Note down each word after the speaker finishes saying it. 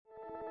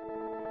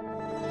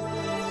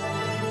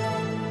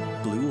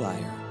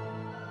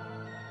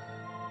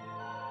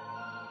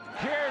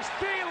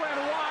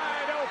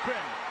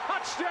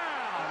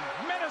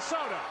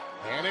Minnesota.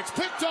 And it's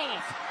picked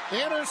off.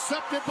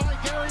 Intercepted by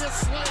Darius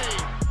Slay.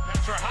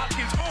 That's for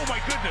Hopkins. Oh,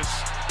 my goodness.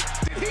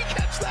 Did he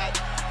catch that?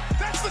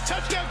 That's the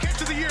touchdown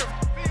catch of the year.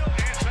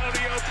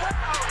 Antonio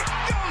Brown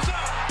goes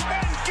up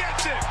and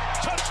gets it.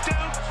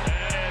 Touchdown.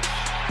 And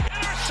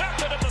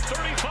intercepted at the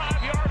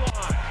 35-yard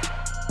line.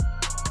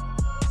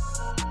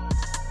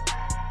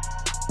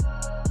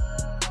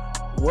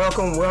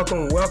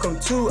 Welcome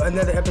to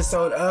another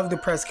episode of the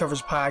Press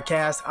Coverage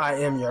Podcast. I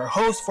am your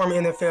host, former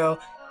NFL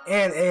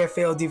and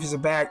AFL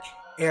defensive back,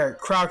 Eric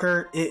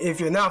Crocker. If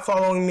you're not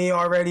following me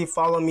already,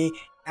 follow me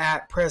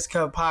at Press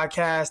Cover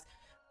Podcast.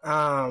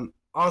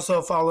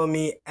 Also follow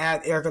me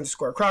at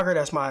Eric_Crocker.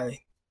 That's my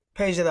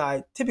page that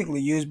I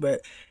typically use,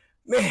 but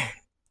man,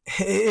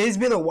 it's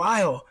been a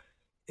while.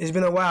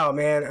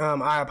 Man.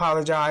 I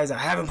apologize. I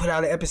haven't put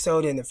out an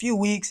episode in a few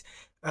weeks.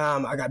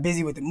 I got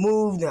busy with the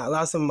move, and I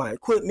lost some of my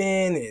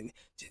equipment and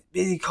just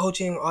busy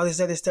coaching, all this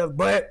other stuff,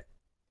 but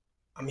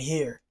I'm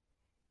here.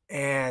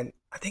 And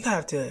I think I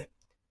have to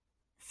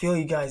fill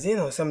you guys in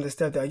on some of the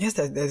stuff that I guess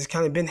that's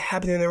kind of been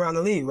happening around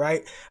the league,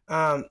 right?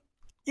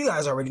 You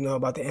guys already know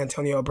about the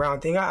Antonio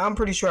Brown thing. I'm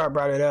pretty sure I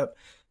brought it up,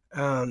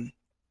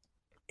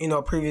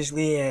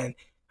 previously, and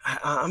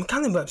I'm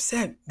kind of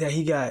upset that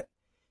he got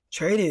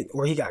traded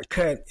or he got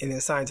cut and then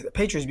signed to the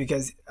Patriots,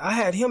 because I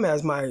had him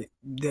as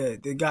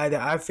the guy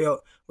that I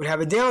felt would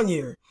have a down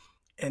year.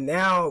 And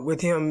now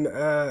with him,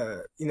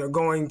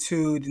 going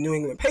to the New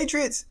England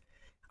Patriots,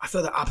 I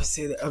feel the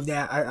opposite of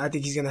that. I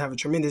think he's going to have a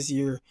tremendous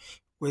year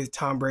with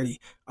Tom Brady.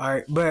 All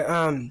right. But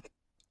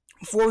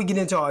before we get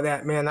into all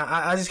that, man,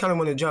 I just kind of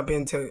want to jump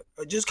into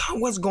just kind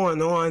of what's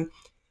going on,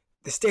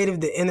 the state of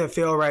the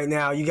NFL right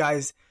now. You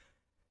guys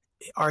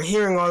are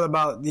hearing all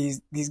about these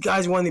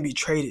guys wanting to be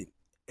traded.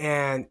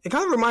 And it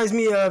kind of reminds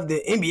me of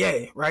the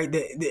NBA, right?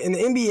 In the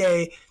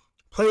NBA,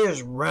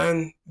 players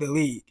run the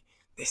league.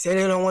 They say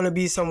they don't want to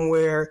be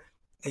somewhere,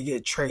 they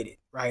get traded,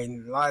 right?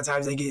 And a lot of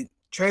times they get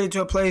traded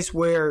to a place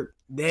where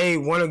they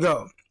want to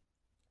go.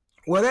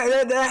 Well,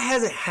 that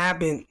hasn't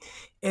happened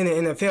in the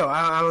NFL.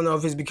 I don't know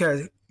if it's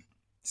because,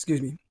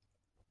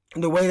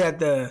 the way that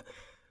the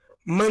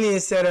money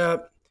is set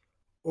up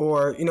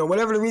or,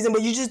 whatever the reason,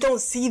 but you just don't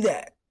see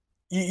that.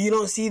 You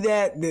don't see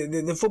that.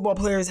 The football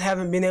players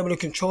haven't been able to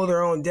control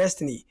their own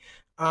destiny.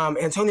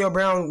 Antonio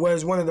Brown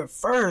was one of the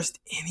first,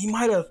 and he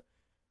might have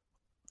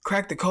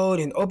cracked the code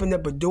and opened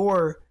up a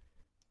door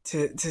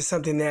to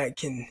something that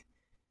can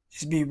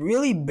just be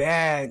really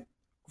bad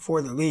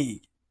for the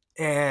league.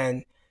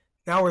 And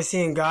now we're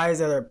seeing guys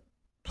that are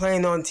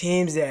playing on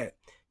teams that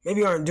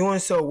maybe aren't doing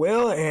so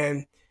well,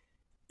 and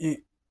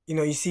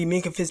you see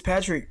Minkah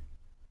Fitzpatrick,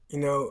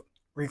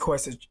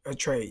 request a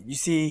trade. You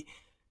see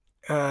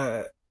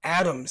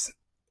Adams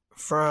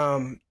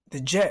from the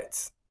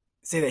Jets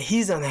say that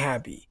he's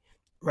unhappy,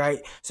 right?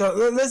 So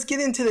let's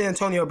get into the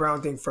Antonio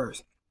Brown thing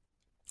first.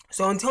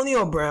 So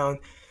Antonio Brown,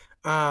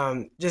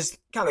 just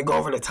kind of go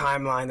over the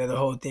timeline of the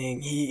whole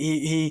thing.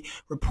 He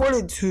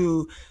reported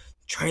to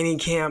training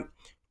camp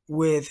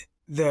with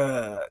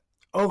the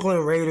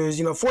Oakland Raiders,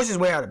 forced his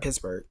way out of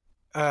Pittsburgh.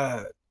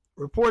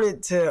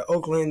 Reported to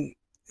Oakland,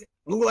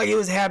 looked like he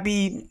was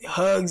happy,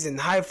 hugs and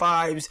high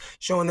fives,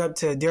 showing up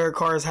to Derek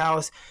Carr's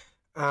house.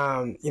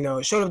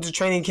 Showed up to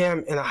training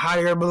camp in a hot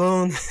air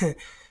balloon,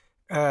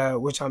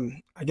 which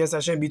I guess I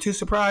shouldn't be too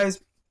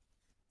surprised.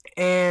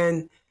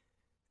 And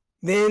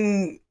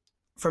then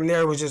from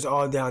there it was just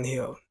all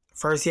downhill.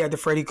 First he had the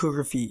Freddy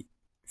Krueger feet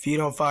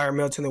on fire,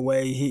 melting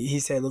away. He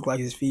said it looked like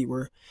his feet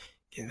were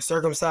getting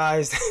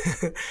circumcised.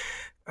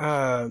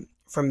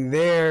 From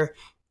there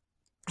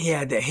he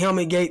had the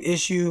helmet gate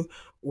issue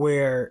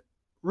where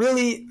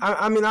really,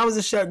 I was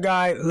a Shutt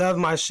guy, loved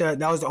my Shutt.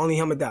 That was the only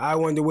helmet that I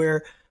wanted to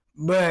wear.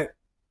 But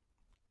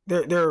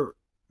there's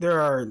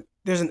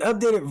an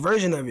updated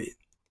version of it.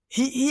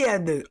 He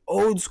had the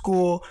old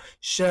school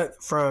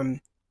Shutt from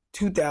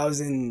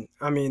 2000.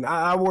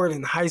 I wore it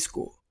in high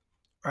school,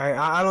 right?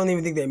 I don't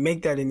even think they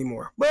make that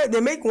anymore. But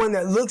they make one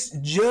that looks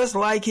just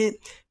like it,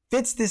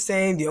 fits the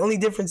same. The only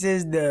difference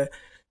is the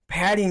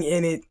padding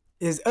in it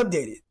is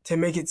updated to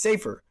make it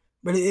safer.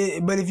 But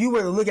if you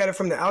were to look at it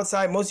from the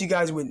outside, most of you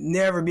guys would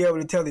never be able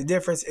to tell the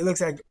difference. It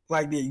looks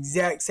like the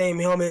exact same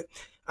helmet.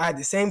 I had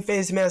the same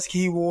face mask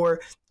he wore.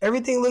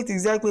 Everything looked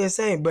exactly the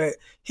same, but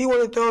he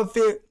wanted to throw a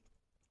fit.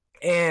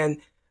 And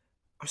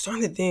I'm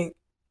starting to think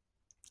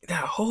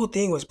that whole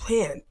thing was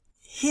planned.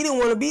 He didn't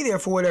want to be there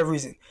for whatever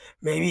reason.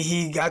 Maybe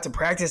he got to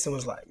practice and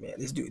was like, man,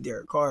 this dude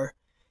Derek Carr,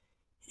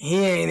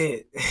 he ain't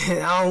it.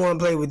 I don't want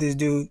to play with this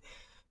dude.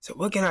 So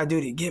what can I do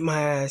to get my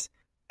ass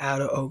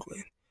out of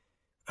Oakland?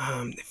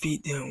 The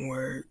feet didn't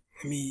work.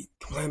 Let me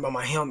complain about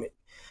my helmet.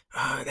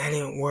 That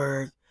didn't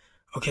work.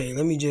 Okay,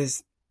 let me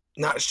just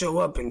not show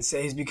up and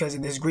say it's because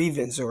of this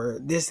grievance or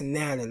this and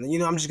that. And,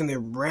 I'm just going to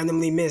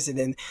randomly miss it.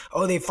 And,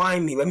 they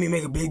fined me. Let me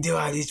make a big deal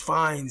out of these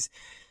fines.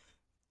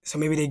 So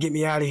maybe they get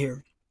me out of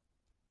here.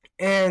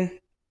 And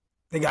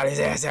they got his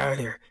ass out of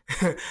there.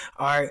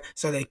 All right.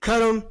 So they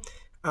cut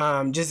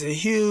him. Just a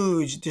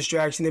huge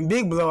distraction and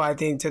big blow, I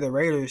think, to the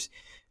Raiders.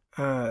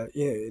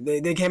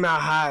 They came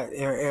out hot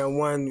and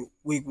won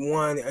week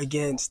 1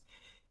 against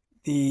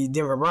the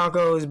Denver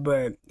Broncos,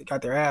 but they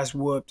got their ass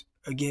whooped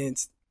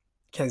against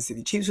Kansas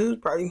City Chiefs, who's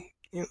probably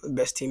the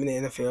best team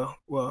in the NFL.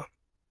 Well,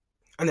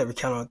 I never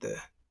count out the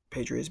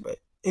Patriots, but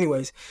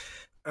anyways,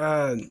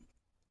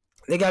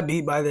 they got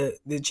beat by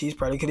the Chiefs.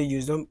 Probably could have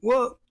used them.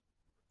 Well,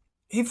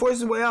 he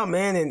forced his way out,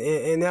 man,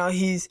 and now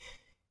he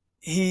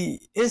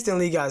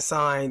instantly got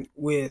signed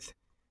with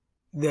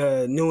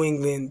the New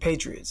England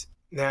Patriots.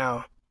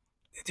 Now,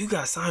 the dude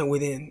got signed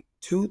within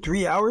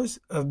 2-3 hours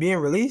of being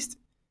released.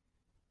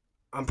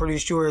 I'm pretty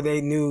sure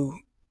they knew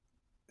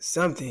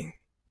something.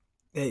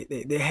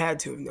 They had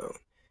to have known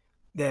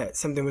that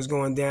something was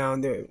going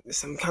down. There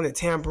some kind of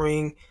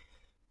tampering.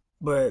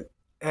 But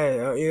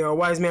hey, a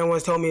wise man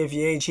once told me, if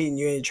you ain't cheating,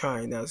 you ain't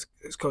trying. That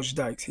was Coach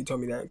Dykes. He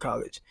told me that in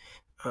college.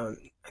 I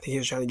think he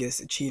was trying to get us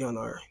to cheat on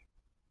our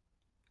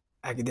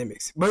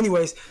academics. But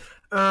anyways,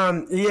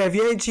 if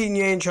you ain't cheating,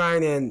 you ain't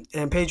trying.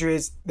 And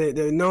Patriots,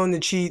 they're known to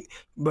cheat,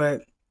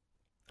 but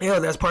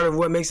that's part of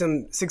what makes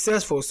them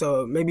successful.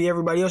 So maybe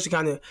everybody else should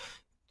kind of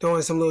throw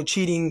in some little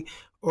cheating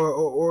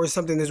or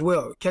something as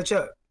well. Catch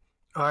up.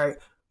 All right.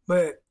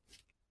 But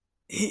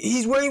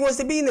he's where he wants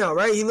to be now,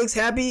 right? He looks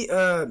happy.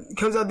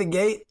 Comes out the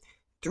gate.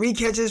 3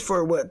 catches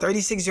for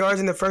 36 yards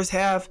in the first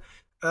half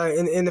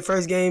in the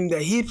first game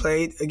that he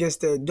played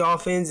against the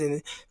Dolphins,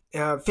 and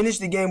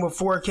finished the game with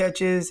 4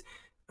 catches,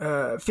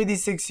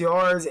 56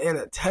 yards, and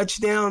a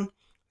touchdown.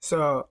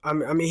 So, I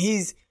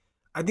mean,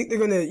 I think they're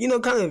going to,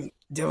 kind of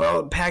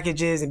develop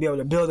packages and be able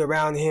to build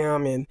around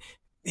him, and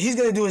he's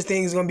going to do his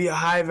thing. He's going to be a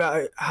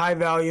high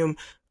volume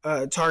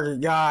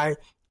target guy,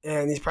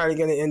 and he's probably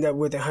going to end up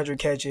with 100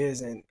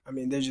 catches, and, I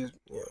mean, they're just,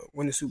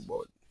 win the Super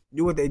Bowl.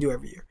 Do what they do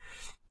every year.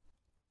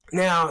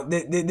 Now,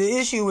 the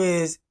issue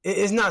is,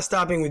 it's not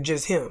stopping with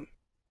just him.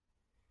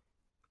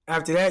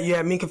 After that, you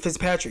have Minkah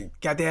Fitzpatrick.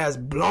 Got their ass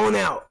blown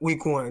out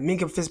week 1.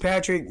 Minkah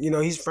Fitzpatrick,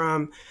 he's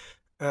from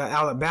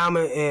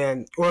Alabama,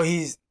 he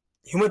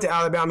went to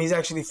Alabama. He's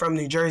actually from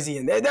New Jersey,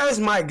 and that is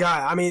my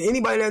guy. I mean,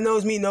 anybody that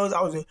knows me knows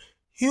I was a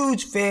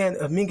huge fan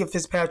of Minkah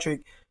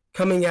Fitzpatrick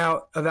coming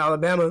out of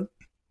Alabama.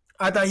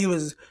 I thought he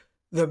was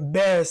the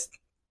best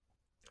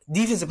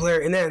defensive player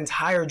in that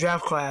entire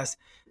draft class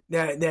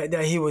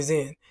that he was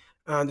in.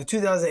 The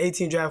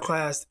 2018 draft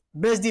class,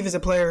 best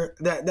defensive player.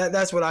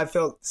 That's what I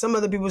felt. Some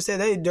other people said,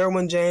 hey,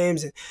 Derwin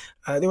James. And,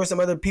 there were some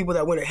other people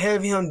that went ahead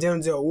of him,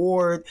 Denzel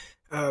Ward,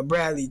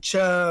 Bradley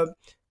Chubb.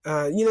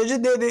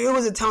 It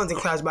was a talented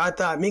class, but I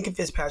thought Minkah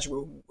Fitzpatrick,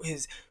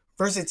 his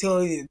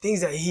versatility, the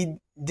things that he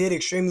did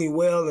extremely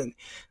well, and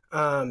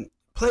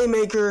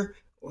playmaker,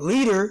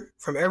 leader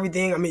from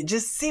everything. I mean,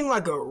 just seemed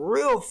like a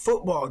real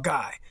football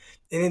guy.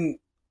 And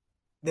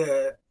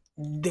then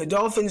the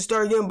Dolphins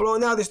started getting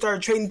blown out. They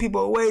started trading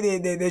people away.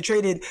 They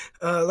traded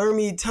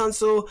Lermy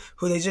Tunsil,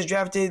 who they just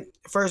drafted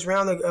first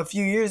round a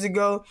few years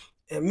ago.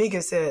 And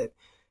Minkah said,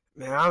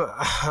 man,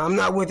 I'm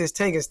not with this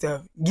tanking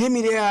stuff. Get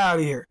me the hell out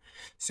of here.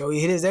 So he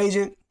hit his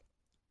agent,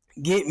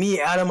 get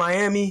me out of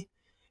Miami.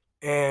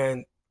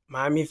 And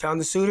Miami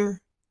found a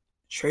suitor,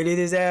 traded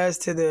his ass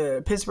to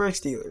the Pittsburgh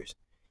Steelers.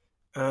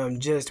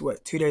 Just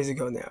 2 days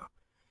ago now.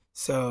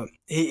 So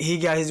he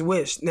got his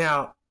wish.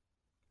 Now,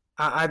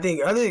 I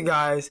think other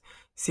guys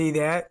see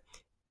that,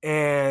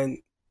 and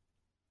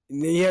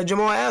you have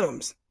Jamal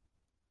Adams,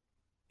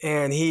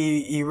 and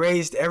he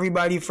erased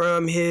everybody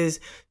from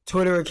his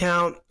Twitter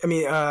account. I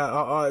mean,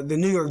 the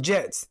New York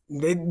Jets,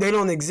 they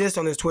don't exist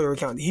on his Twitter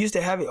account. He used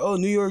to have it. Oh,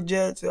 New York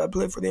Jets, I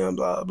play for them,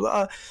 blah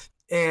blah,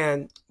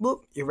 and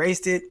boop,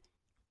 erased it.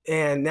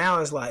 And now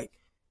it's like,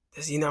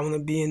 does he not want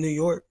to be in New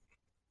York?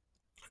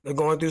 They're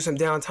going through some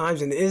down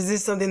times, and is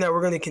this something that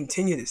we're going to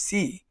continue to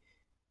see?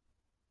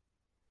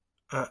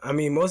 I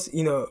mean,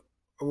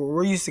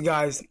 we're used to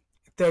guys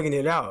thugging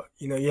it out.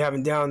 You're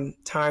having down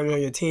times on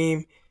your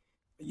team.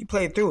 You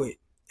play through it.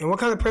 And what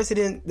kind of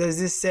precedent does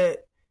this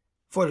set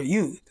for the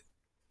youth?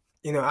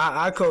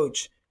 I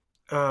coach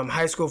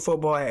high school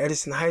football at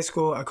Edison High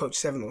School. I coach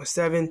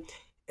 7-on-7.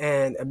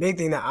 And a big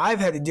thing that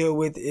I've had to deal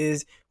with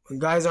is when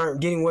guys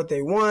aren't getting what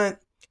they want,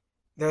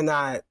 they're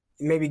not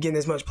maybe getting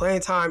as much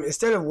playing time.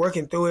 Instead of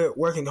working through it,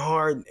 working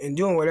hard, and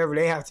doing whatever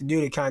they have to do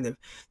to kind of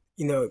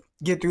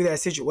get through that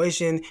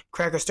situation,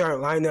 crack a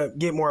starting lineup,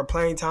 get more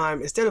playing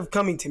time. Instead of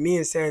coming to me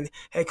and saying,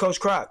 hey, Coach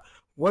Croc,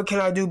 what can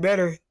I do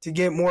better to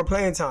get more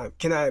playing time?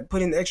 Can I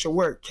put in extra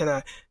work? Can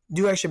I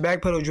do extra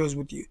backpedal drills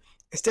with you?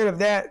 Instead of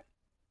that,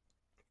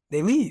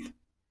 they leave.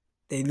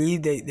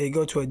 They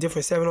go to a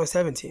different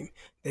 7-on-7 team.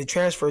 They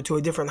transfer to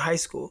a different high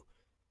school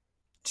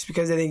just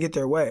because they didn't get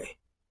their way.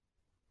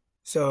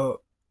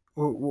 So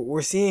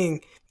we're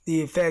seeing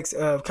the effects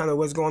of kind of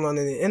what's going on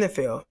in the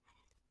NFL,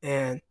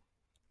 and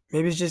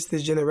maybe it's just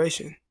this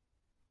generation.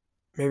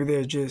 Maybe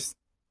they're just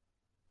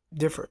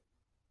different.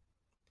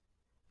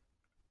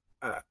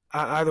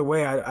 Either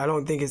way, I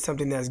don't think it's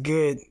something that's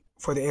good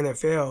for the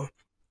NFL.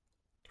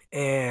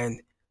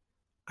 And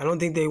I don't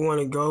think they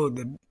want to go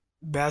the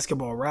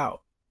basketball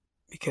route,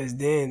 because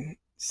then,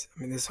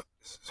 it's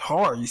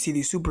hard. You see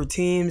these super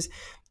teams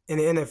in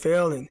the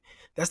NFL, and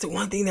That's the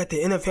one thing that the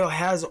NFL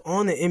has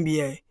on the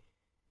NBA.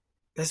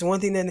 That's the one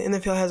thing that the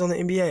NFL has on the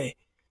NBA.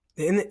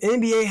 The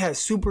NBA has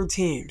super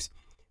teams.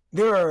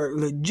 There are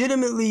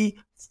legitimately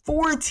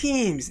 4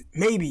 teams,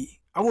 maybe.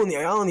 I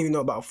don't even know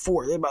about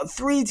 4. There are about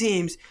 3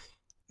 teams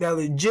that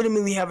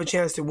legitimately have a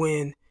chance to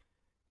win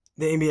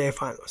the NBA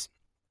Finals.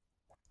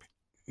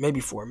 Maybe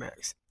 4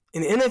 max.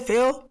 In the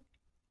NFL,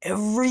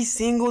 every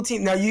single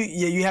team. Now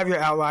you have your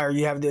outlier.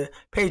 You have the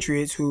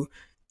Patriots, who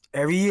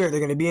every year they're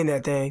going to be in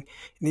that thing. And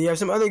then you have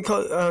some other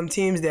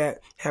teams that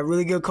have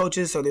really good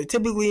coaches, so they're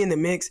typically in the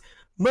mix.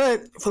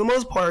 But for the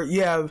most part,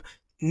 you have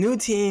new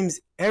teams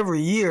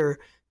every year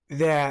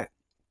that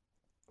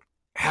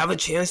have a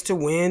chance to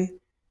win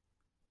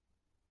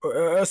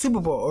a Super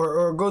Bowl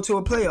or go to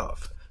a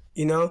playoff.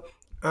 You know,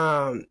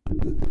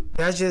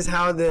 that's just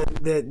how the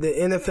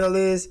NFL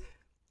is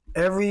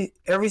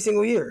every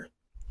single year.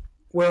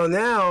 Well,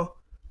 now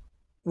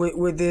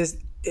with this,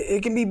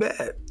 it can be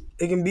bad.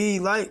 It can be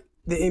like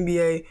the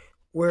NBA,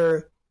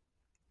 where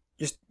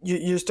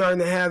you're starting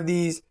to have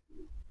these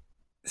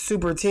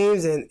super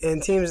teams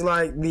and teams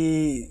like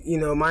the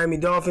Miami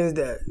Dolphins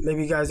that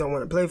maybe you guys don't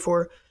want to play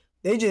for.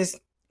 They just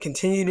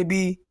continue to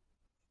be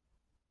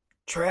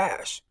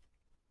trash.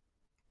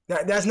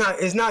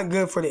 It's not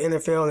good for the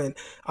NFL, and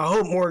I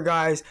hope more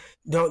guys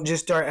don't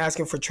just start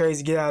asking for trades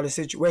to get out of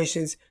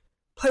situations.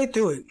 Play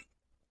through it.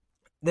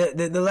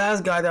 The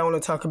last guy that I want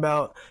to talk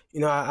about,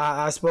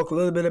 I spoke a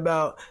little bit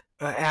about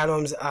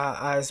Adams.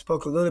 I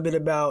spoke a little bit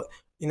about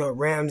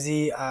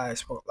Ramsey. I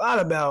spoke a lot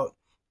about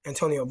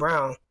Antonio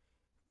Brown,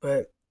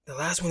 but the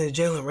last one is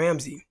Jalen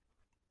Ramsey.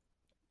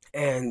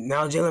 And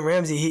now Jalen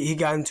Ramsey, he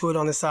got into it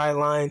on the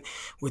sideline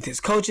with his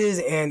coaches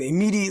and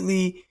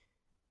immediately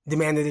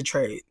demanded a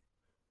trade.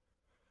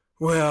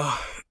 Well,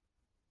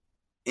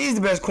 he's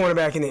the best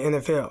cornerback in the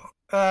NFL.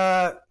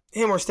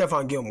 Him or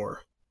Stephon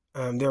Gilmore.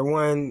 They're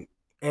 1A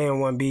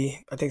and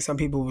 1B. I think some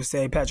people would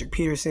say Patrick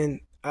Peterson.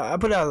 I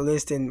put out a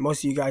list, and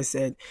most of you guys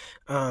said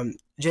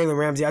Jalen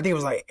Ramsey. I think it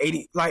was like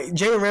 80. Like,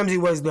 Jalen Ramsey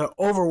was the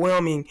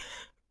overwhelming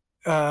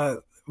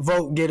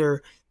vote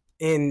getter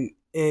in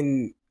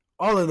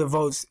all of the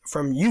votes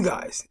from you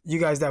guys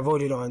that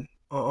voted on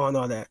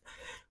all that.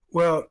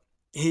 Well,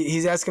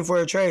 he's asking for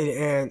a trade,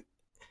 and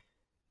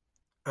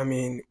I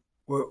mean,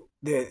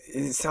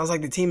 it sounds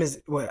like the team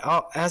is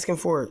asking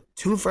for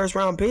 2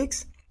 first-round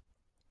picks.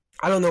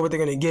 I don't know what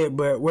they're going to get,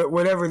 but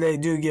whatever they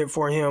do get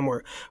for him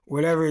or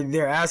whatever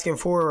they're asking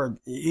for,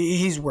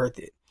 he's worth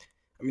it.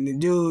 I mean, the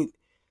dude,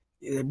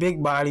 the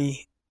big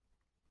body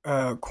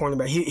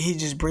cornerback, he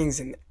just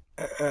brings a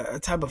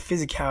type of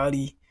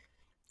physicality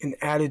and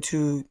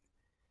attitude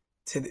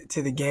to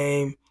the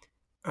game,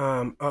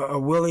 a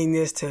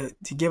willingness to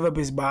give up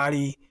his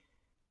body.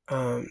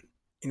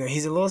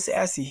 He's a little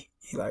sassy.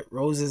 He like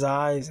rolls his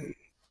eyes and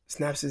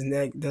snaps his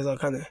neck, does all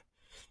kind of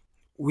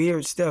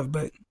weird stuff,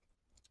 but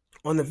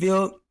on the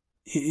field,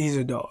 he's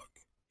a dog.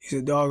 He's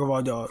a dog of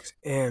all dogs.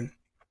 And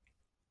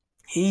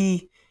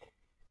he,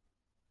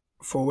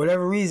 for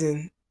whatever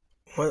reason,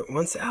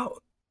 wants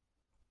out.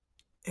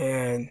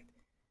 And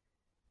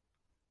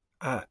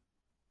I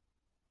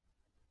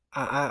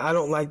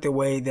don't like the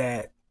way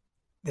that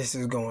this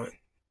is going.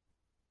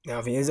 Now,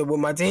 if he ends up with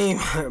my team,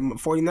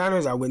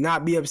 49ers, I would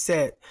not be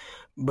upset.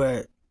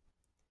 But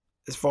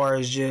as far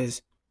as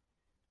just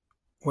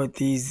what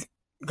these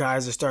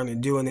guys are starting to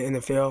do in the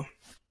NFL,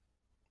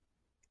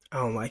 I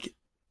don't like it.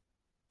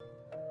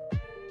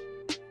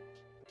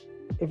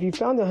 If you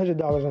found $100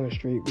 on the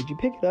street, would you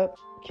pick it up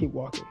or keep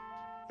walking?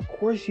 Of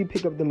course you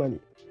pick up the money.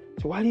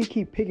 So why do you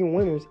keep picking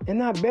winners and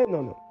not betting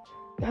on them?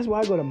 That's why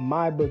I go to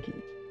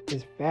MyBookie.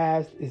 It's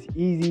fast, it's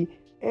easy,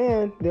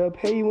 and they'll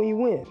pay you when you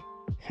win.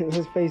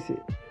 Let's face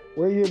it,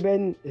 where you're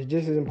betting is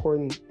just as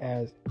important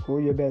as who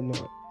you're betting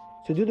on.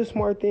 So do the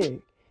smart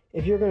thing.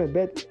 If you're going to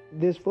bet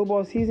this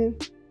football season,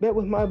 bet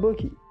with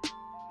MyBookie.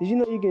 Did you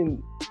know you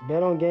can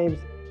bet on games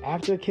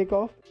after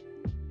kickoff?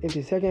 If it's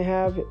the second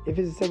half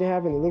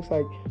and it looks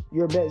like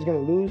your bet is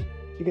going to lose,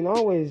 you can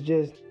always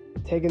just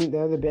take the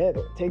other bet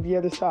or take the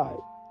other side.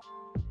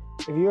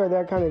 If you are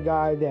that kind of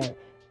guy that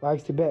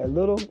likes to bet a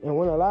little and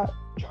win a lot,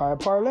 try a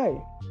parlay.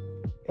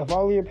 If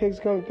all of your picks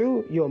come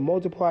through, you'll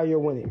multiply your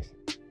winnings.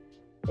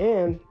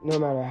 And no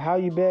matter how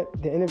you bet,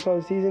 the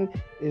NFL season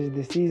is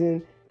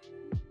the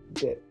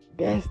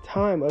best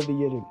time of the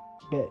year to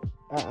bet.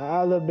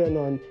 I love betting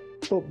on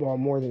football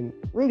more than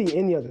really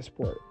any other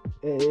sport.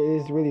 It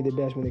is really the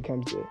best when it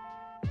comes to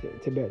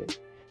betting.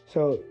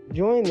 So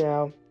join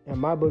now, and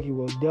MyBookie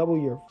will double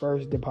your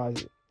first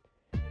deposit.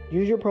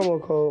 Use your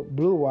promo code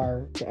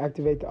BLUEWIRE to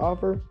activate the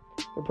offer.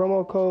 The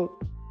promo code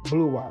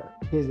BLUEWIRE.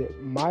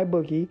 Visit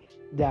mybookie.ag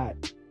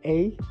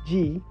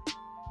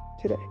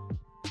today.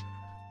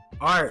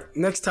 All right,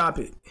 next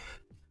topic.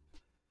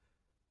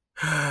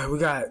 We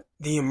got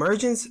the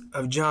emergence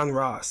of John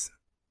Ross.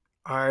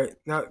 All right,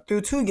 now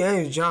through 2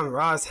 games, John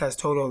Ross has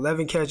total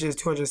 11 catches,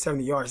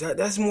 270 yards.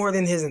 That's more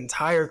than his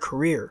entire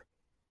career.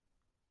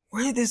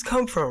 Where did this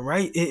come from,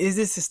 right? Is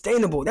this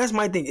sustainable? That's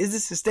my thing. Is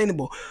this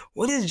sustainable?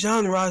 What is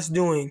John Ross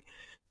doing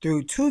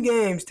through 2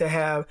 games to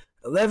have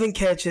 11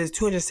 catches,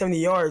 270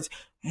 yards,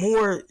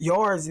 more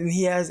yards than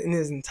he has in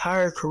his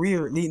entire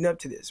career leading up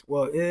to this.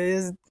 Well,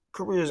 his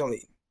career is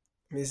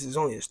this is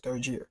only his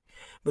third year.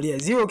 But he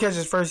had 0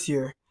 catches first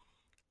year,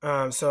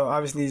 so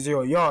obviously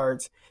 0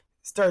 yards.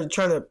 Started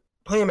trying to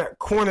play him at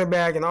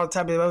cornerback and all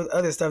type of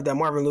other stuff that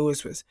Marvin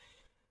Lewis was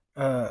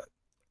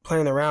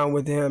playing around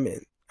with him.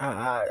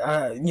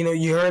 And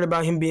you heard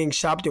about him being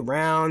shopped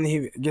around.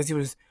 They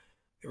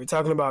were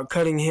talking about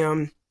cutting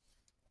him.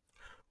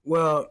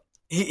 Well,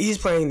 he's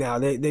playing now.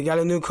 They got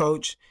a new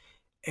coach,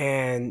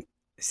 and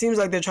it seems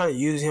like they're trying to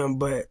use him,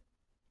 but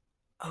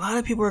a lot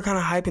of people are kind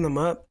of hyping him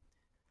up.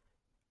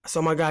 I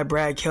saw my guy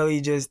Brad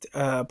Kelly just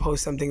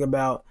post something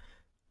about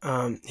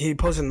he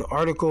posted an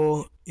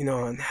article,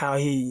 on how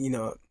he,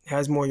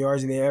 has more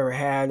yards than they ever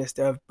had and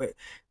stuff. But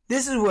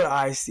this is what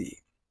I see.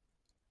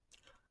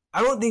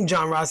 I don't think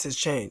John Ross has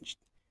changed.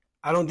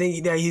 I don't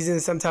think that he's in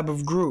some type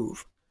of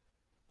groove.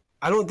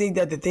 I don't think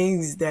that the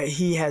things that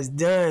he has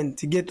done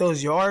to get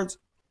those yards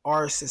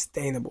are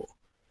sustainable.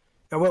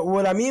 Now,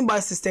 what I mean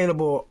by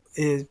sustainable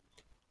is,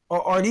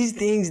 are these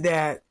things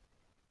that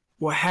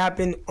will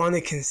happen on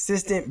a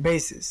consistent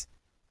basis?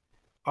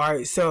 All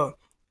right, so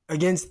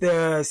against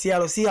the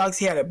Seattle Seahawks,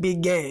 he had a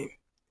big game.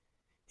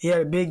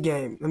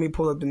 Let me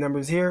pull up the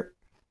numbers here.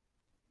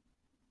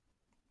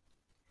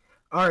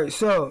 All right,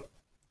 so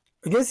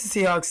against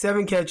the Seahawks,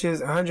 7 catches,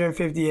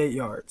 158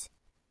 yards.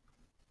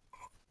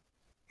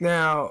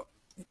 Now,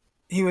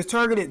 he was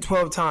targeted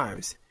 12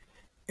 times.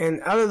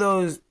 And out of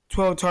those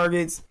 12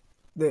 targets,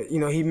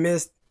 he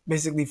missed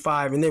basically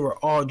 5, and they were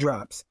all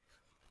drops.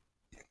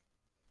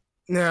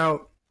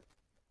 Now,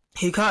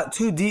 he caught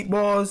 2 deep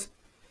balls,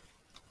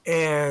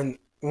 and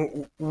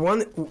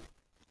one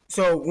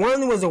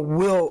was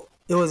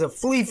it was a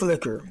flea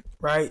flicker,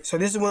 right? So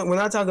this is when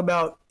I talk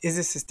about, is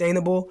it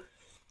sustainable?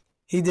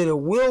 He did a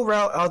wheel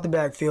route out the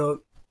backfield.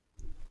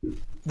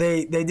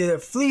 They did a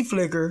flea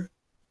flicker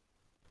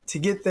to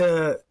get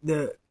the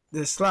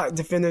slot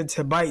defender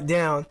to bite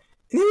down,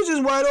 and he was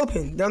just wide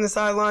open down the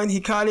sideline.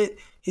 He caught it.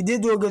 He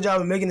did do a good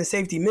job of making the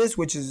safety miss,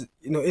 which is,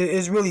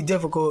 it's really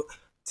difficult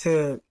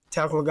to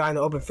tackle a guy in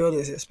the open field,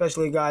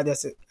 especially a guy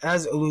that's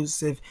as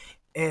elusive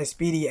and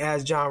speedy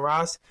as John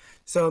Ross.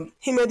 So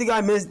he made the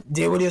guy miss,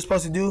 did what he was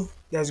supposed to do.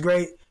 That's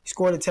great. He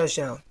scored a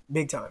touchdown,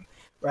 big time,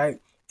 right?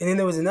 And then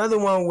there was another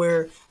one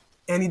where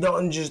Andy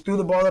Dalton just threw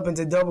the ball up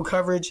into double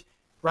coverage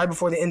right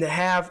before the end of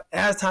half.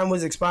 As time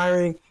was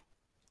expiring,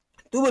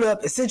 threw it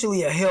up,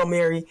 essentially a Hail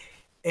Mary,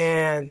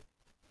 and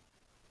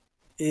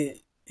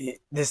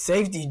the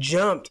safety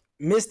jumped,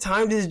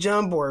 mistimed his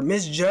jump or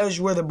misjudged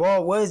where the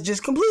ball was,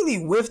 just completely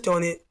whiffed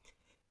on it,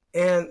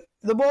 and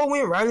the ball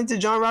went right into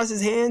John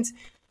Ross's hands,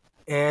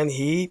 and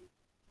he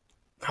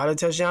caught a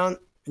touchdown,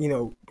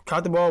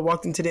 caught the ball,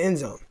 walked into the end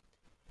zone.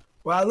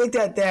 Well, I looked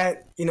at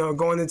that,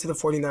 going into the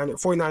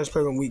 49ers. 49ers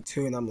played in week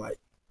 2, and I'm like,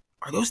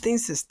 are those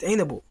things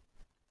sustainable?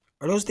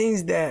 Are those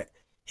things that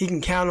he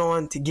can count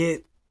on to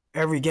get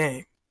every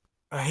game?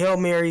 A Hail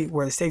Mary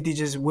where the safety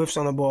just whiffs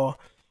on the ball,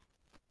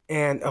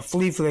 and a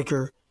flea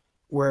flicker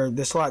where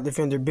the slot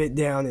defender bit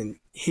down and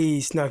he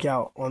snuck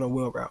out on a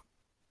wheel route.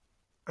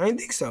 I didn't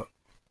think so.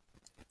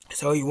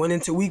 So he went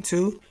into week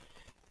 2,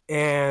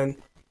 and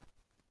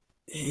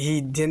he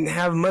didn't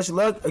have much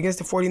luck against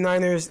the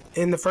 49ers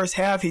in the first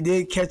half. He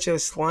did catch a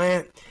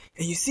slant,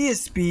 and you see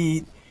his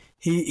speed.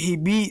 He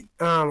beat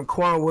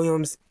Quan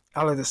Williams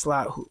out of the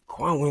slot.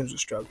 Quan Williams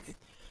was struggling.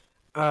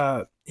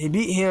 He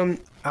beat him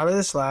out of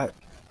the slot,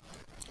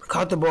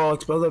 caught the ball,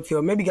 exploded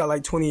upfield, maybe got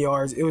like 20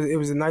 yards. It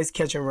was a nice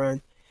catch and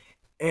run.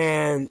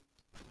 And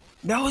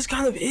that was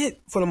kind of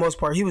it for the most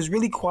part. He was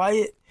really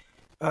quiet.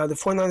 The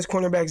 49ers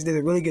cornerbacks did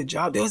a really good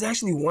job. There was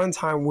actually one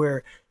time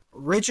where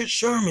Richard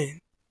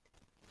Sherman,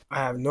 I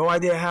have no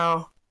idea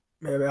how,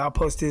 maybe I'll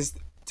post this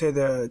to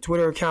the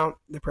Twitter account,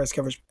 the Press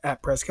Coverage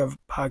at Press Cover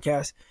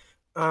Podcast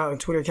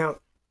Twitter account.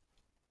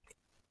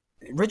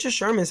 Richard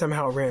Sherman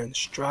somehow ran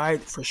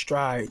stride for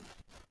stride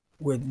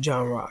with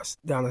John Ross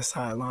down the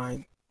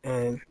sideline,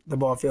 and the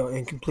ball fell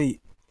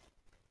incomplete.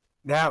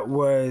 That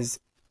was,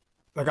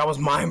 I was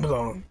mind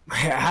blown.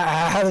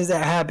 How does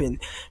that happen,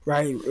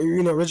 right?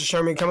 Richard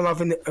Sherman coming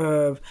off an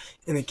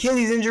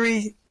Achilles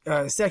injury,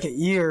 second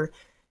year,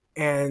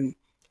 and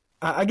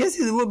I guess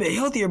he's a little bit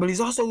healthier, but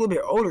he's also a little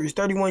bit older. He's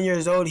 31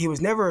 years old. He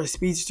was never a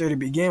speedster to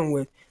begin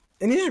with,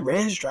 and he just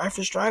ran stride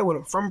for stride with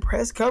him from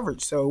press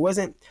coverage. So it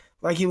wasn't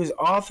like he was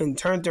off and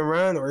turned to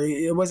run, or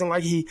it wasn't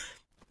like he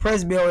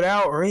press bailed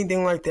out or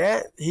anything like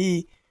that.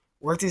 He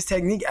worked his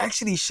technique,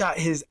 actually shot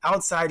his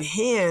outside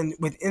hand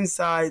with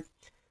inside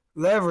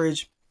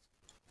leverage,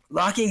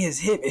 locking his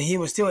hip, and he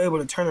was still able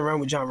to turn around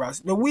with John Ross.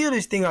 The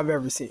weirdest thing I've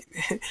ever seen.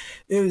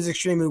 It was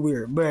extremely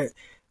weird. But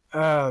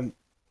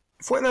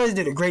 49ers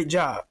did a great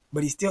job,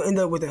 but he still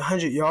ended up with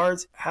 100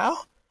 yards. How?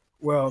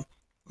 Well,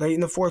 late in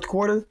the fourth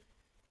quarter,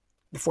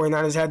 the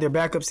 49ers had their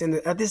backups in.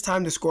 At this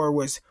time, the score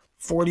was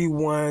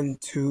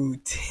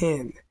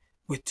 41-10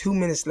 with 2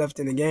 minutes left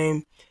in the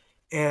game.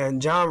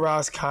 And John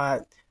Ross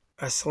caught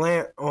a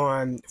slant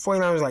on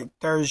 49ers like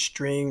third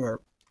string or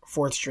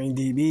fourth string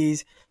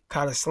DBs,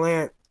 caught a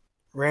slant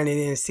ran it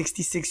in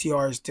 66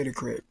 yards to the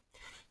crib.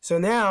 So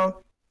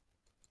now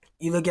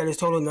you look at his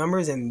total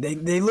numbers and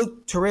they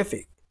look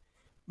terrific.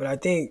 But I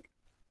think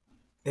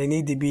they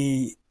need to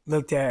be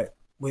looked at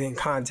within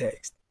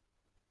context.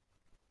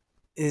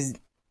 Is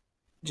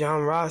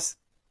John Ross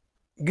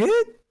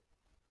good?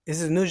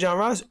 Is this new John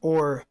Ross?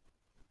 Or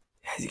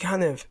has he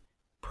kind of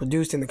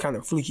produced in a kind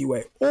of fluky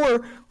way?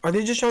 Or are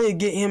they just trying to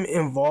get him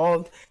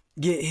involved,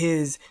 get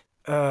his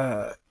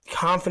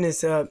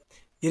confidence up,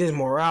 get his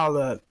morale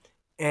up,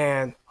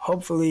 and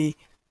hopefully,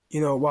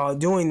 while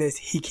doing this,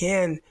 he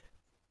can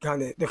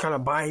they're kind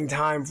of buying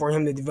time for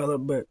him to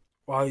develop, but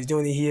while he's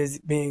doing it, he is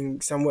being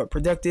somewhat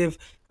productive,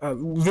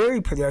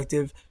 very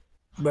productive,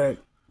 but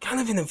kind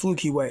of in a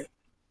fluky way.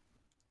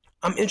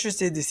 I'm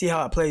interested to see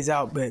how it plays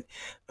out, but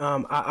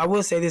I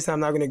will say this, I'm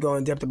not going to go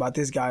in depth about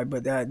this guy,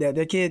 but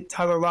that kid,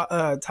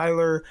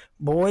 Tyler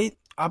Boyd,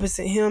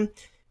 opposite him,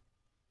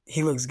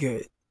 he looks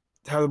good.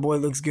 Tyler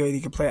Boyd looks good.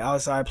 He can play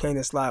outside, play in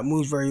the slot,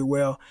 moves very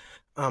well.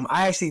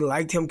 I actually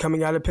liked him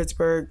coming out of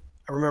Pittsburgh.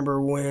 I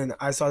remember when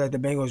I saw that the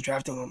Bengals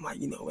drafted him, I'm like,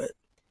 you know what?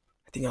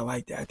 I think I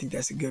like that. I think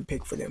that's a good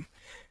pick for them.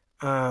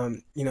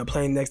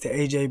 Playing next to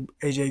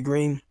AJ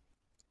Green.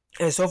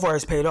 And so far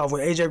it's paid off.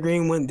 When AJ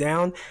Green went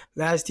down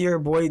last year,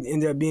 Boyd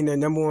ended up being their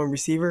number one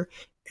receiver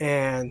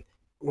and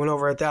went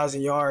over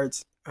 1,000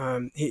 yards.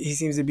 He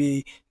seems to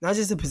be not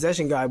just a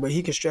possession guy, but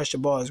he can stretch the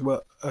ball as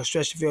well,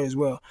 stretch the field as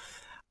well.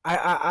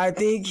 I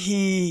think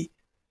he's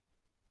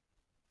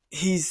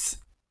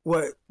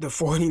what the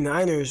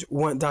 49ers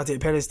want Dante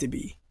Pettis to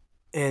be.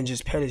 And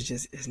Pettis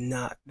just is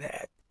not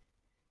that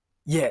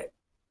yet.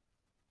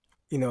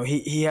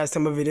 He has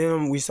some of it in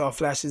him. We saw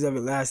flashes of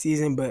it last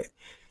season, but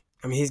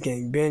he's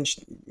getting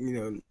benched.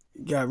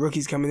 Got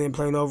rookies coming in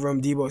playing over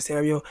him, Deebo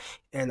Samuel,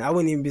 and I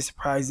wouldn't even be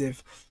surprised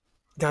if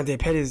Dante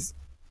Pettis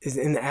is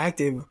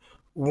inactive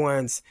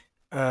once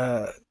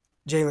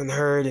Jalen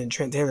Hurd and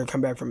Trent Taylor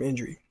come back from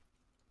injury.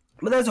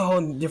 But that's a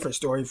whole different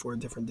story for a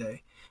different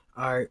day.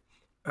 All right,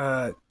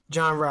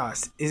 John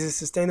Ross, is it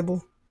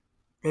sustainable?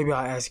 Maybe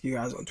I'll ask you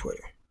guys on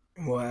Twitter,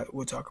 and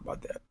we'll talk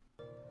about that.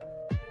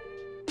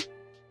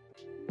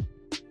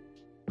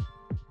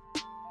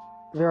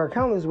 There are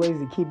countless ways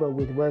to keep up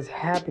with what's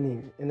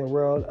happening in the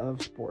world of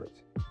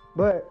sports.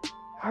 But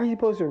how are you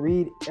supposed to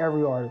read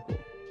every article?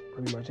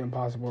 Pretty much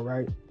impossible,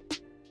 right?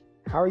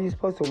 How are you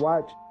supposed to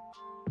watch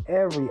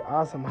every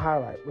awesome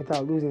highlight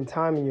without losing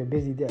time in your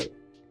busy day?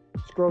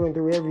 Scrolling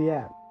through every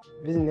app,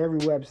 visiting every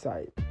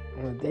website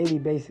on a daily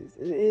basis.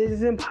 It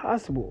is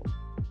impossible.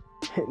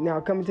 Now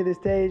coming to the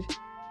stage,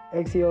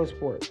 XEO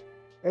Sports.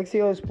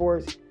 XEO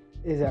Sports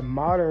is a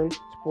modern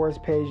sports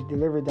page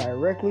delivered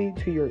directly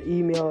to your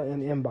email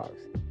and inbox.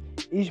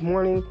 Each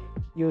morning,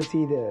 you'll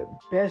see the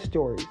best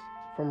stories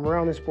from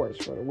around the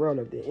sports, from the world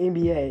of the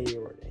NBA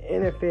or the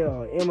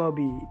NFL,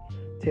 MLB,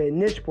 to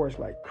niche sports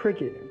like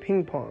cricket and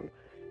ping pong.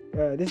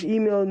 This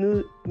email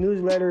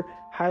newsletter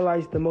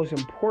highlights the most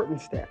important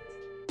stats,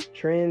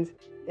 trends,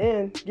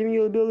 and giving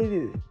you the ability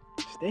to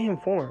stay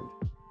informed.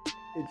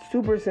 It's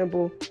super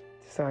simple to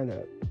sign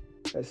up.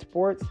 That's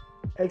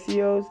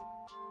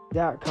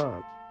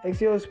sportsxeos.com.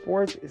 XEO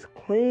Sports is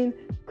clean,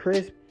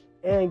 crisp,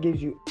 and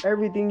gives you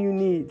everything you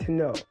need to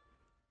know.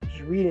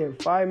 Just read it in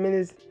 5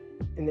 minutes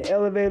in the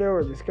elevator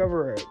or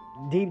discover a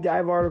deep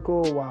dive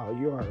article while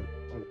you're on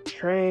a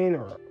train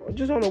or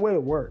just on the way to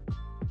work.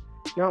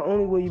 Not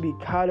only will you be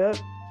caught up,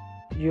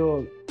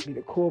 you'll be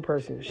the cool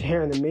person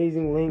sharing an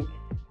amazing link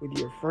with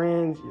your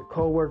friends, your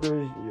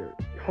coworkers, your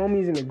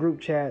homies in the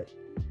group chat,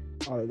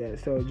 all of that.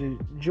 So just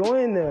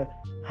join the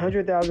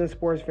 100,000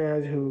 sports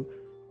fans who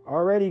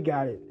already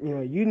got it.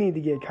 You need to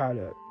get caught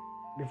up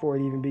before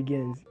it even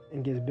begins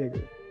and gets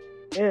bigger.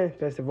 And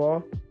best of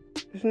all,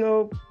 there's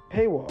no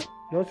paywall,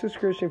 no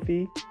subscription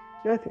fee,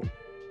 nothing.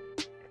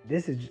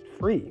 This is just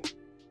free,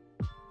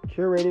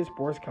 curated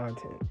sports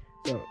content.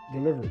 So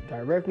delivered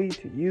directly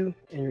to you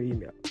and your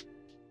email.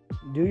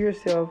 Do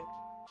yourself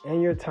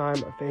and your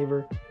time a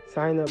favor.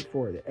 Sign up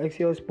for the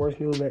XEO Sports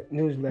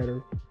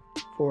newsletter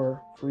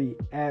for free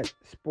at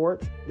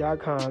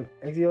sports.com.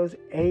 XEO's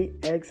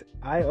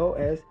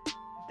AXIOS.com.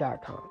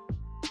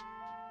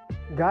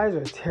 Guys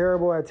are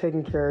terrible at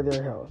taking care of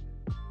their health,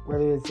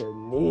 whether it's a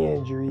knee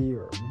injury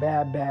or a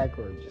bad back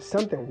or just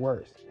something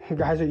worse.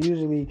 Guys are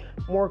usually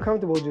more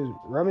comfortable just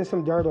rubbing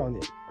some dirt on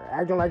it or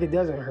acting like it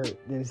doesn't hurt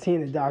than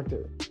seeing a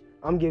doctor.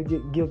 I'm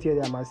guilty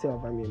of that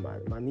myself. My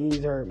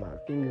knees hurt, my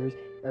fingers,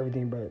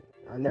 everything, but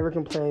I never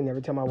complain,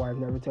 never tell my wife,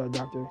 never tell a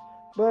doctor,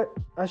 but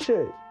I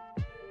should.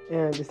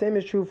 And the same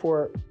is true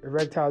for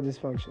erectile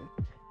dysfunction.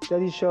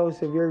 Studies show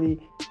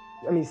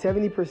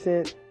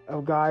 70%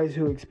 of guys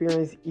who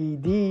experience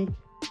ED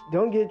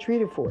don't get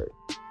treated for it.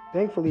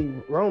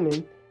 Thankfully,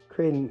 Roman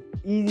created an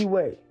easy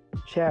way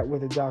to chat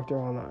with a doctor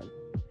online.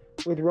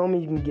 With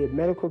Roman, you can get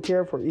medical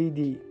care for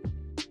ED,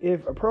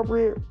 if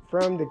appropriate,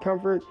 from the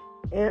comfort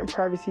and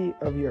privacy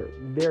of your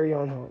very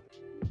own home.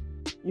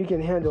 You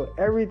can handle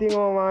everything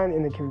online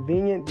in a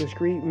convenient,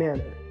 discreet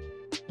manner.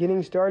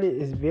 Getting started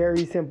is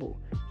very simple.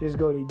 Just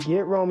go to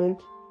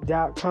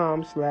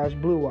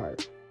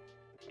getroman.com/bluewire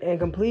and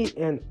complete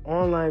an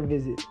online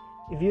visit.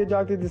 If your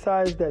doctor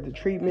decides that the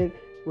treatment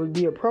would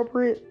be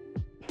appropriate,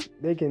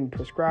 they can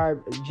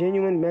prescribe a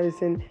genuine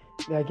medicine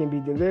that can be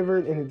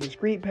delivered in a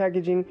discreet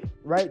packaging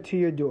right to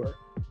your door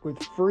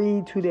with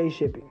free 2-day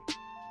shipping.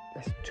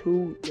 That's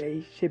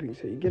 2-day shipping,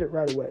 so you get it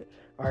right away.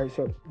 All right,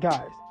 so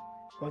guys,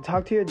 go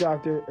talk to your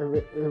doctor.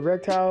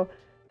 Erectile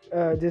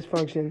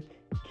dysfunction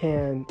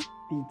can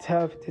be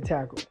tough to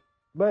tackle,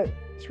 but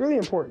it's really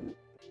important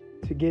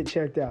to get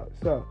checked out.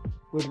 So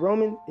with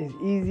Roman, it's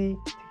easy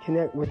to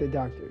connect with a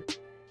doctor.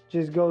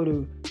 Just go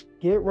to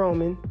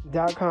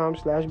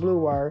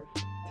getroman.com/bluewire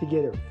to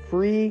get a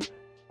free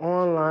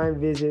online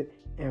visit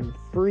and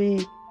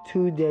free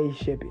 2-day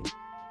shipping.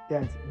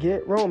 That's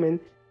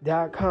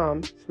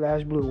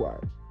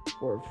getroman.com/bluewire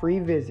for a free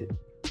visit.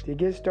 To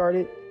get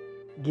started,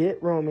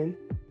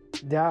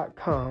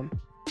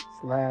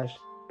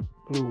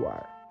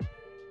 getroman.com/bluewire.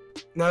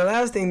 Now, the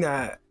last thing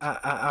that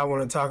I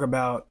want to talk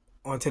about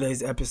on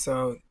today's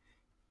episode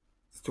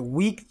is the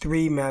Week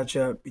 3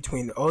 matchup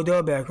between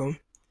Odell Beckham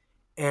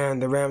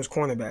and the Rams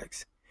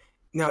cornerbacks.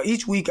 Now,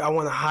 each week I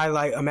want to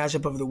highlight a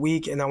matchup of the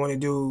week, and I want to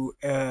do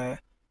a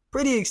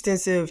pretty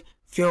extensive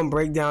film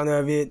breakdown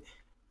of it.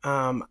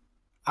 I'll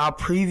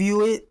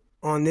preview it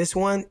on this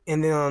one,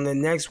 and then on the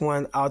next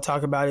one, I'll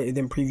talk about it and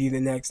then preview the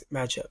next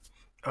matchup.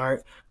 All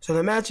right. So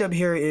the matchup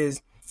here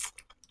is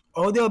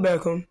Odell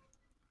Beckham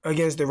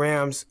against the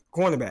Rams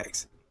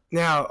cornerbacks.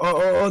 Now,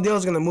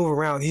 Odell's going to move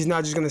around. He's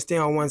not just going to stay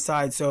on one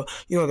side. So,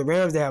 the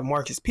Rams, they have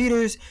Marcus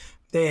Peters.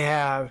 They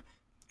have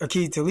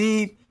Aqib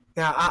Talib.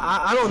 Now,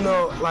 I don't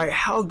know, like,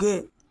 how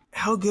good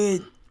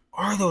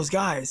are those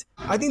guys?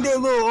 I think they're a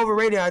little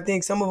overrated. I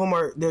think some of them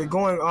they're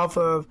going off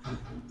of,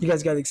 you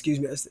guys got to excuse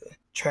me, that's the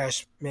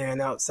trash man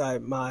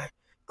outside my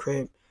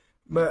crib.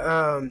 But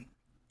I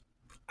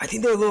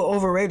think they're a little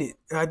overrated.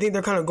 And I think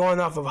they're kind of going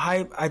off of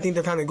hype. I think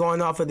they're kind of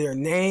going off of their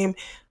name.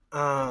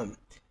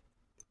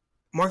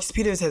 Marcus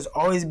Peters has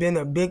always been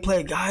a big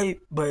play guy,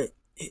 but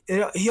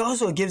he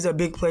also gives up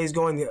big plays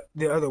going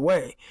the other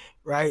way,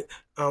 right?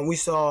 We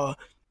saw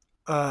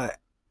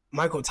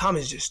Michael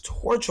Thomas just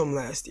torch him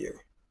last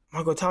year.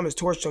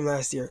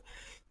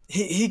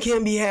 He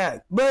can be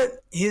had,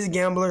 but he's a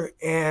gambler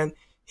and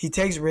he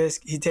takes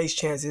risks, he takes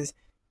chances.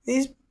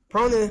 He's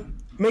prone to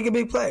make a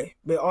big play,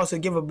 but also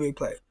give a big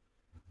play.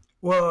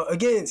 Well,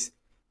 against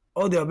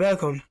Odell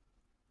Beckham,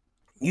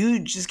 you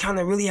just kind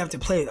of really have to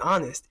play it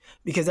honest,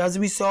 because as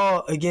we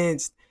saw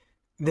against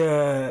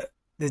the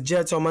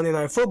Jets on Monday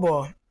Night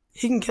Football,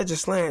 he can catch a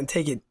slant and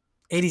take it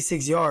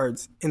 86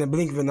 yards in a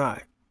blink of an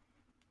eye.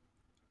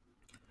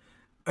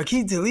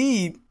 Aqib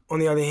Talib, on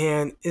the other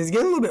hand, is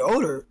getting a little bit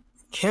older,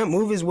 can't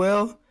move as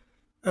well.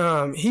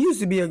 He used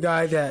to be a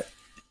guy that,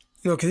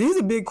 because he's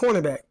a big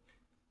cornerback,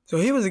 so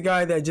he was a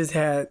guy that just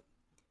had,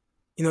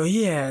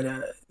 he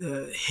had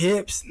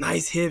hips,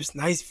 nice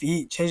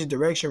feet, change of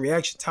direction,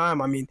 reaction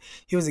time. I mean,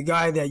 he was a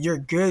guy that you're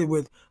good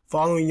with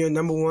following your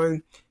number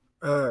one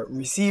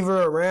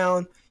receiver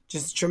around.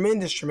 Just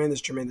tremendous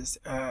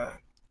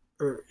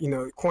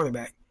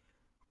cornerback.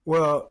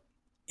 Well,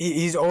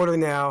 he's older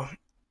now.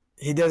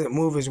 He doesn't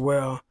move as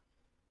well.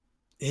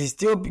 He's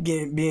still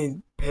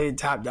being paid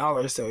top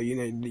dollar, so,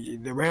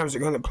 the Rams are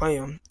going to play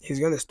him. He's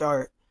going to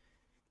start.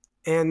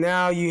 And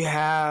now you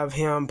have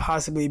him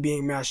possibly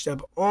being matched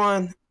up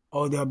on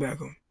Odell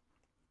Beckham.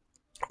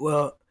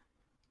 Well,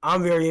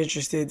 I'm very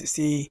interested to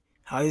see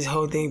how this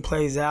whole thing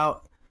plays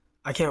out.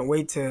 I can't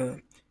wait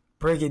to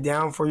break it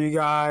down for you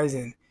guys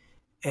and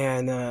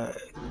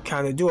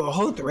kind of do a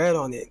whole thread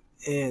on it.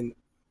 And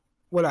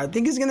what I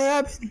think is going to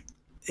happen,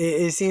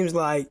 it seems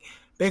like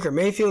Baker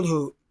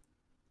Mayfield,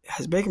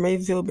 has Baker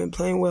Mayfield been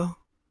playing well?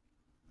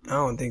 I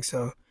don't think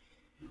so.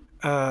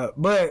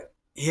 But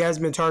he has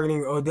been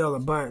targeting Odell a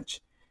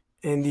bunch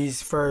in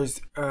these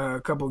first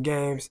couple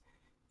games.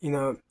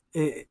 So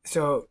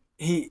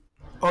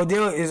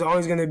Odell is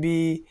always going to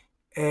be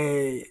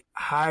a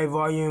high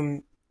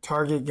volume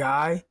target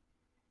guy.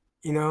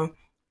 You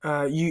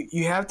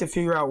have to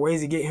figure out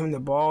ways to get him the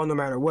ball no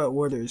matter what,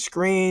 whether it's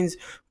screens,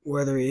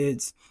 whether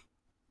it's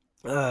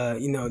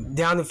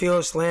down the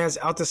field, slants,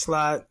 out the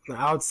slot,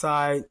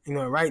 outside.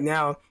 Right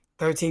now,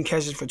 13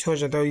 catches for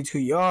 232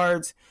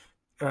 yards.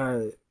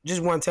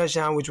 Just one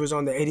touchdown, which was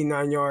on the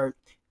 89-yard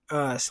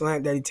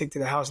slant that he took to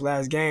the house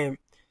last game.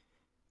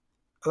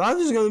 A lot of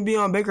this is going to be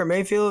on Baker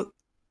Mayfield.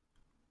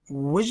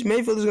 Which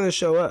Mayfield is going to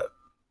show up?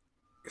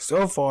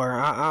 So far,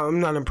 I'm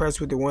not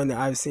impressed with the one that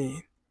I've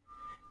seen.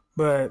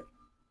 But,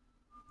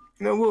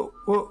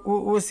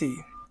 we'll see.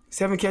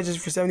 7 catches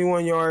for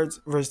 71 yards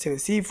versus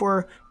Tennessee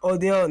for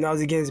Odell, and that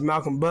was against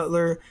Malcolm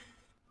Butler.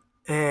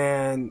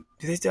 And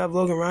do they still have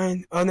Logan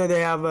Ryan? Oh, no,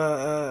 they have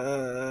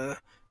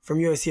from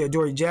USC,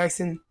 Adoree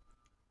Jackson.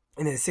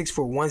 And then 6'4",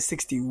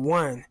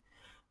 161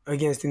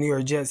 against the New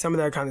York Jets. Some of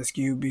that kind of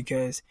skewed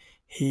because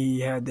he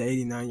had the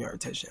 89-yard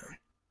touchdown.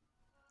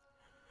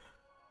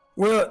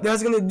 Well,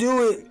 that's going to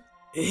do it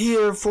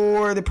here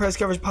for the Press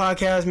Coverage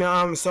Podcast, man.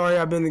 I'm sorry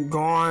I've been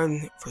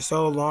gone for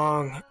so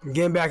long. I'm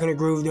getting back in the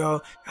groove,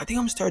 though. I think I'm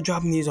going to start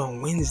dropping these on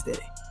Wednesday.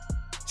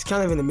 It's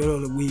kind of in the middle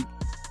of the week.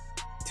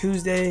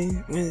 Tuesday,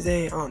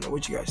 Wednesday, I don't know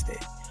what you guys think.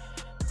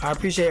 I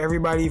appreciate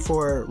everybody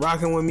for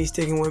rocking with me,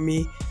 sticking with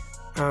me,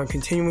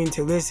 continuing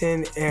to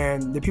listen,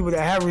 and the people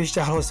that have reached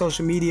out on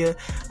social media.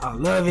 I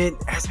love it.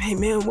 Ask me, hey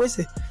man, where's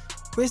the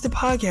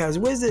podcast?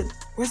 Where's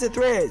the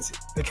threads?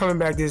 They're coming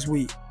back this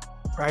week,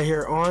 right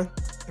here on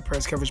the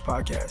Press Coverage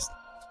Podcast.